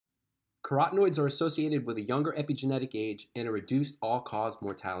Carotenoids are associated with a younger epigenetic age and a reduced all-cause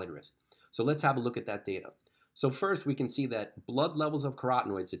mortality risk. So let's have a look at that data. So first, we can see that blood levels of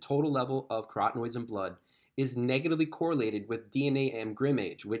carotenoids, the total level of carotenoids in blood, is negatively correlated with DNAm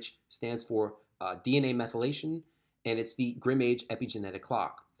GrimAge, which stands for DNA methylation, and it's the GrimAge epigenetic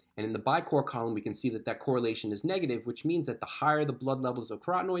clock. And in the bicore column, we can see that that correlation is negative, which means that the higher the blood levels of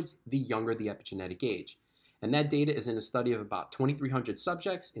carotenoids, the younger the epigenetic age. And that data is in a study of about 2,300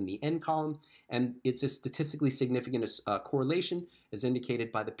 subjects in the N column, and it's a statistically significant correlation as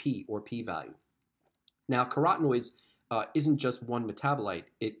indicated by the P or p-value. Now, carotenoids isn't just one metabolite.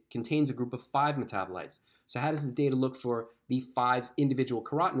 It contains a group of 5 metabolites. So how does the data look for the 5 individual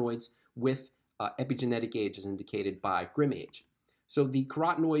carotenoids with epigenetic age as indicated by GrimAge? So the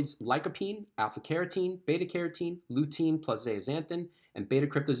carotenoids lycopene, alpha-carotene, beta-carotene, lutein plus zeaxanthin, and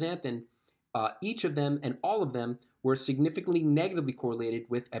beta-cryptoxanthin, each of them and all of them were significantly negatively correlated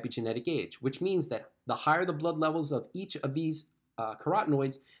with epigenetic age, which means that the higher the blood levels of each of these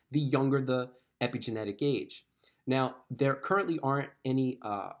carotenoids, the younger the epigenetic age. Now, there currently aren't any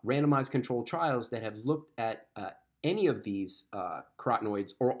randomized controlled trials that have looked at any of these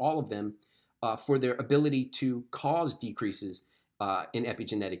carotenoids or all of them for their ability to cause decreases in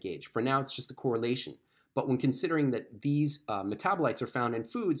epigenetic age. For now, it's just a correlation. But when considering that these metabolites are found in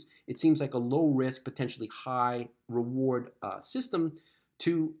foods, it seems like a low-risk, potentially high-reward system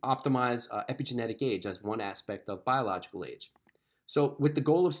to optimize epigenetic age as one aspect of biological age. So with the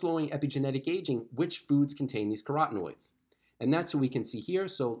goal of slowing epigenetic aging, which foods contain these carotenoids? And that's what we can see here.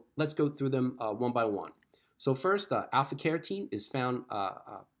 So let's go through them one by one. So first, alpha-carotene is found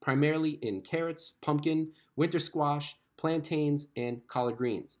primarily in carrots, pumpkin, winter squash, plantains, and collard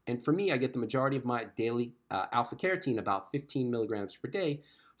greens. And for me, I get the majority of my daily alpha-carotene, about 15 milligrams per day,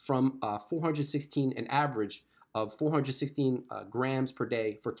 from 416, an average of 416 grams per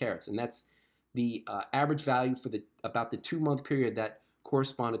day for carrots. And that's the average value for about the 2-month period that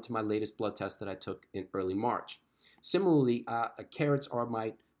corresponded to my latest blood test that I took in early March. Similarly, carrots are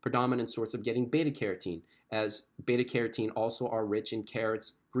my predominant source of getting beta-carotene, as beta-carotene also are rich in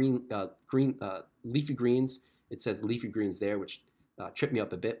carrots, leafy greens. It says leafy greens there, which tripped me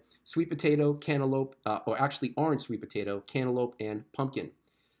up a bit. Sweet potato, cantaloupe, or actually orange sweet potato, cantaloupe, and pumpkin.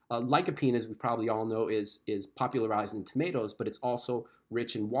 Lycopene, as we probably all know, is popularized in tomatoes, but it's also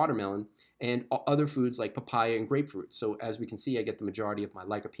rich in watermelon and other foods like papaya and grapefruit. So as we can see, I get the majority of my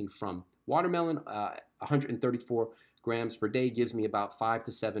lycopene from watermelon. 134 grams per day gives me about 5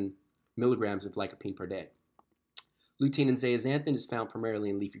 to 7 milligrams of lycopene per day. Lutein and zeaxanthin is found primarily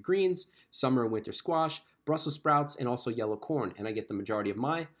in leafy greens, summer and winter squash, Brussels sprouts, and also yellow corn. And I get the majority of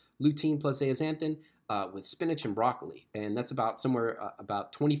my lutein plus zeaxanthin with spinach and broccoli. And that's about somewhere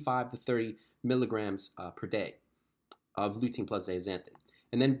about 25 to 30 milligrams per day of lutein plus zeaxanthin.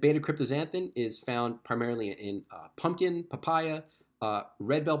 And then beta-cryptoxanthin is found primarily in pumpkin, papaya,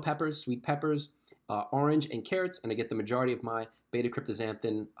 red bell peppers, sweet peppers, orange, and carrots. And I get the majority of my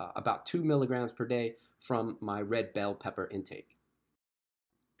beta-cryptoxanthin, about 2 milligrams per day, from my red bell pepper intake.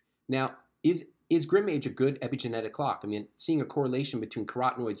 Now, is GrimAge a good epigenetic clock? I mean, seeing a correlation between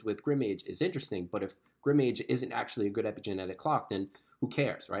carotenoids with GrimAge is interesting, but if GrimAge isn't actually a good epigenetic clock, then who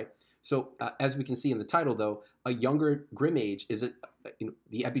cares, right? So as we can see in the title, though, a younger GrimAge is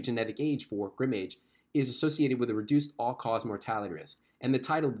the epigenetic age for GrimAge is associated with a reduced all-cause mortality risk. And the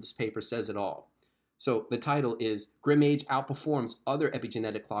title of this paper says it all. So the title is GrimAge Outperforms Other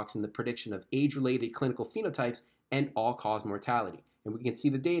Epigenetic Clocks in the Prediction of Age-Related Clinical Phenotypes and All-Cause Mortality. And we can see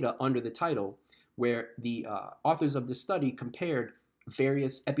the data under the title where the authors of this study compared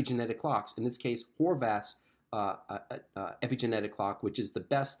various epigenetic clocks, in this case Horvath's epigenetic clock, which is the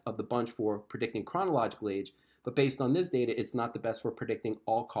best of the bunch for predicting chronological age, but based on this data, it's not the best for predicting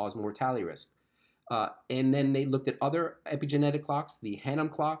all-cause mortality risk. And then they looked at other epigenetic clocks, the Hannum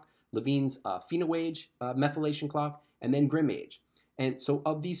clock, Levine's phenotypes methylation clock, and then GrimAge. And so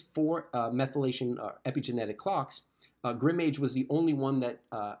of these 4 methylation epigenetic clocks, GrimAge was the only one that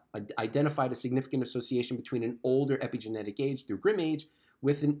identified a significant association between an older epigenetic age through GrimAge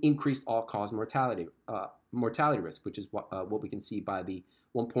with an increased all-cause mortality risk, which is what we can see by the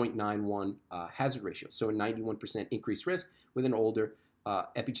 1.91 hazard ratio. So a 91% increased risk with an older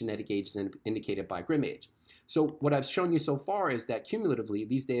epigenetic age is indicated by GrimAge. So what I've shown you so far is that cumulatively,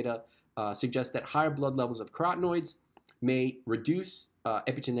 these data suggest that higher blood levels of carotenoids may reduce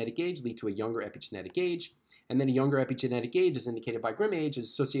epigenetic age, lead to a younger epigenetic age, and then a younger epigenetic age, as indicated by GrimAge, is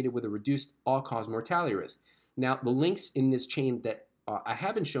associated with a reduced all-cause mortality risk. Now, the links in this chain that I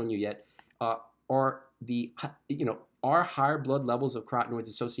haven't shown you yet are are higher blood levels of carotenoids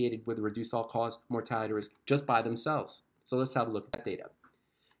associated with a reduced all-cause mortality risk just by themselves. So let's have a look at that data.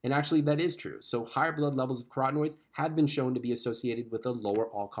 And actually, that is true. So higher blood levels of carotenoids have been shown to be associated with a lower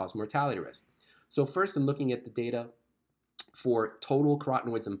all-cause mortality risk. So first, in looking at the data for total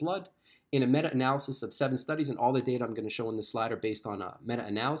carotenoids in blood, in a meta-analysis of 7 studies, and all the data I'm going to show in this slide are based on a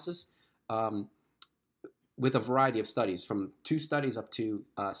meta-analysis with a variety of studies, from 2 studies up to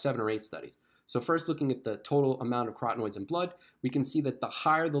 7 or 8 studies. So first, looking at the total amount of carotenoids in blood, we can see that the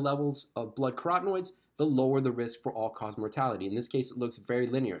higher the levels of blood carotenoids, the lower the risk for all-cause mortality. In this case, it looks very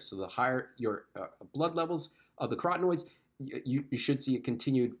linear. So the higher your blood levels of the carotenoids, you should see a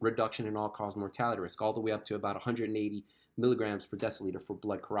continued reduction in all-cause mortality risk, all the way up to about 180 milligrams per deciliter for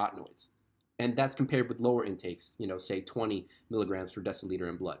blood carotenoids. And that's compared with lower intakes, say 20 milligrams per deciliter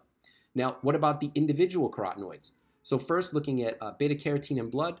in blood. Now, what about the individual carotenoids? So first, looking at beta-carotene in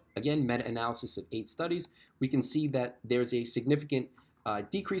blood, again, meta-analysis of 8 studies, we can see that there's a significant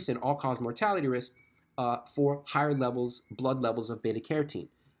decrease in all-cause mortality risk for higher blood levels of beta-carotene.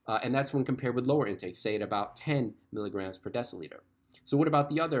 And that's when compared with lower intakes, say at about 10 milligrams per deciliter. So what about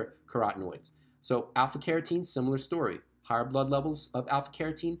the other carotenoids? So alpha-carotene, similar story. Higher blood levels of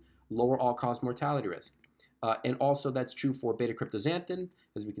alpha-carotene, lower all-cause mortality risk. And also that's true for beta-cryptoxanthin,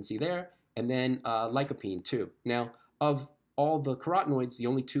 as we can see there, and then lycopene too. Now, of all the carotenoids, the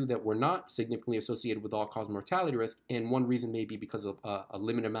only 2 that were not significantly associated with all-cause mortality risk, and one reason may be because of a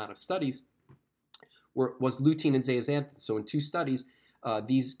limited amount of studies, was lutein and zeaxanthin. So in 2 studies,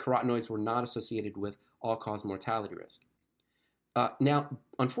 these carotenoids were not associated with all-cause mortality risk. Now,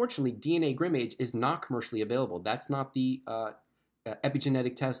 unfortunately, DNA GrimAge is not commercially available. That's not the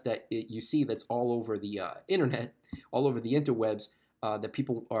epigenetic test that you see that's all over the internet, all over the interwebs, that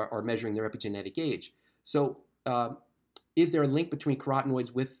people are measuring their epigenetic age. So is there a link between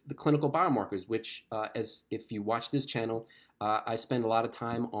carotenoids with the clinical biomarkers, which, as if you watch this channel, I spend a lot of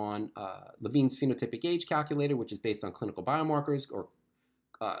time on Levine's phenotypic age calculator, which is based on clinical biomarkers, or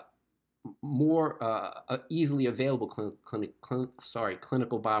more easily available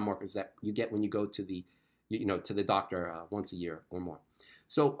clinical biomarkers that you get when you go to the to the doctor once a year or more.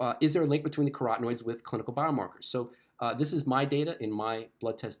 So is there a link between the carotenoids with clinical biomarkers? So this is my data in my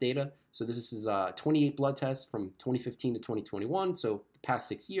blood test data. So this is 28 blood tests from 2015 to 2021. So the past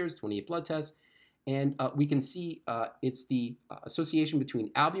 6 years, 28 blood tests. And we can see it's the association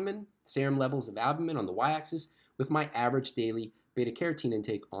between albumin, serum levels of albumin on the y-axis, with my average daily beta-carotene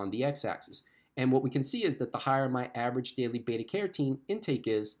intake on the x-axis. And what we can see is that the higher my average daily beta-carotene intake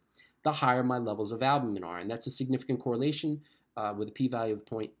is, the higher my levels of albumin are. And that's a significant correlation with a p-value of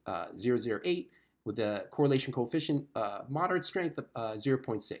 0.008, with a correlation coefficient moderate strength of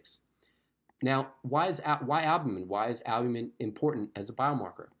 0.6. Now, why albumin? Why is albumin important as a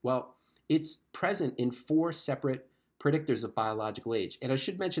biomarker? Well, it's present in 4 separate predictors of biological age. And I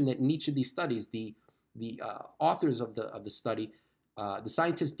should mention that in each of these studies, the authors of the study, the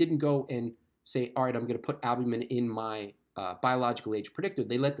scientists didn't go and say, all right, I'm going to put albumin in my biological age predictor.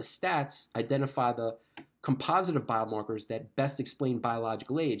 They let the stats identify the composite of biomarkers that best explain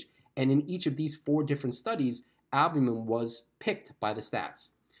biological age. And in each of these 4 different studies, albumin was picked by the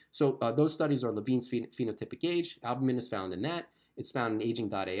stats. So those studies are Levine's phenotypic age. Albumin is found in that. It's found in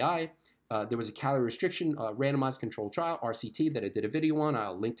aging.ai. There was a calorie restriction randomized controlled trial, RCT, that I did a video on.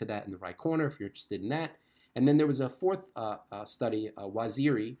 I'll link to that in the right corner if you're interested in that. And then there was a 4th study,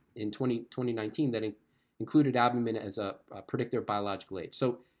 Waziri, in 2019 that included albumin as a predictor of biological age.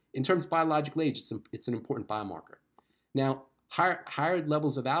 So in terms of biological age, it's an important biomarker. Now, higher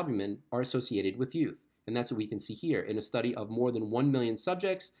levels of albumin are associated with youth. And that's what we can see here. In a study of more than 1 million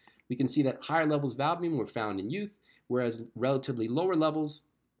subjects, we can see that higher levels of albumin were found in youth, whereas relatively lower levels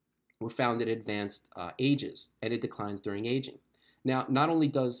were found at advanced ages, and it declines during aging. Now, not only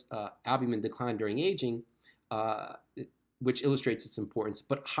does albumin decline during aging, which illustrates its importance,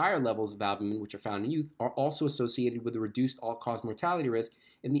 but higher levels of albumin, which are found in youth, are also associated with a reduced all-cause mortality risk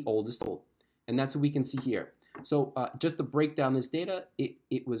in the oldest old. And that's what we can see here. So just to break down this data,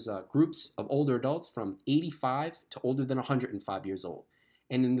 it was groups of older adults from 85 to older than 105 years old.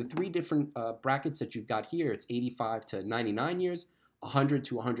 And in the 3 different brackets that you've got here, it's 85 to 99 years, 100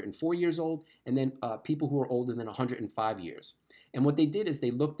 to 104 years old, and then people who are older than 105 years. And what they did is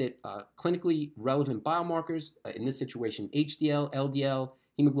they looked at clinically relevant biomarkers, in this situation HDL, LDL,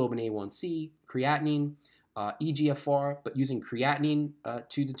 hemoglobin A1C, creatinine, EGFR, but using creatinine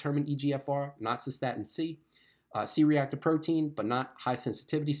to determine EGFR, not cystatin C, C-reactive protein, but not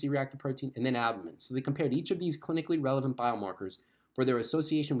high-sensitivity C-reactive protein, and then albumin. So they compared each of these clinically relevant biomarkers for their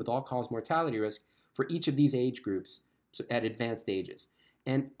association with all-cause mortality risk for each of these age groups at advanced ages.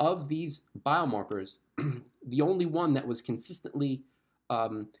 And of these biomarkers, the only one that was consistently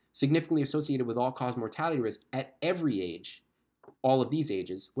significantly associated with all-cause mortality risk at every age all of these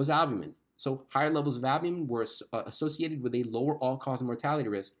ages was albumin. So higher levels of albumin were associated with a lower all-cause mortality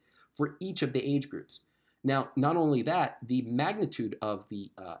risk for each of the age groups. Now, not only that, the magnitude of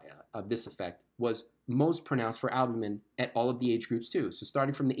this effect was most pronounced for albumin at all of the age groups too. So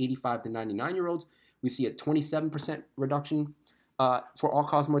starting from the 85 to 99-year-olds, we see a 27% reduction for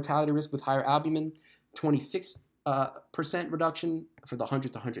all-cause mortality risk with higher albumin, 26% reduction for the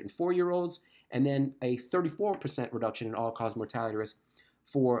 100 to 104-year-olds, and then a 34% reduction in all-cause mortality risk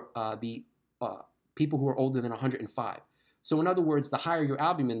for the people who are older than 105. So in other words, the higher your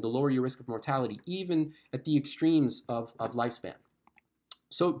albumin, the lower your risk of mortality, even at the extremes of lifespan.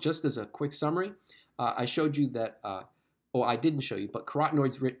 So just as a quick summary, I showed you that, I didn't show you, but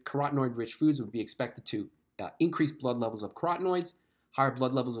carotenoid-rich foods would be expected to increase blood levels of carotenoids. Higher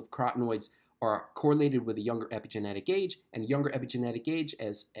blood levels of carotenoids are correlated with a younger epigenetic age, and younger epigenetic age,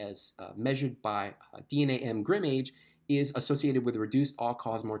 as measured by DNAm GrimAge, is associated with a reduced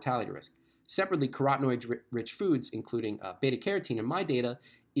all-cause mortality risk. Separately, carotenoid-rich foods, including beta-carotene in my data,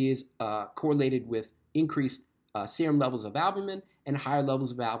 is correlated with increased serum levels of albumin, and higher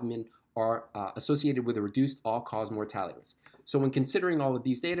levels of albumin are associated with a reduced all-cause mortality risk. So when considering all of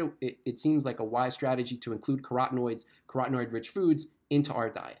these data, it seems like a wise strategy to include carotenoid-rich foods into our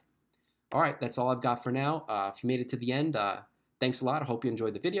diet. All right, that's all I've got for now. If you made it to the end, thanks a lot. I hope you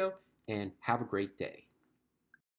enjoyed the video, and have a great day.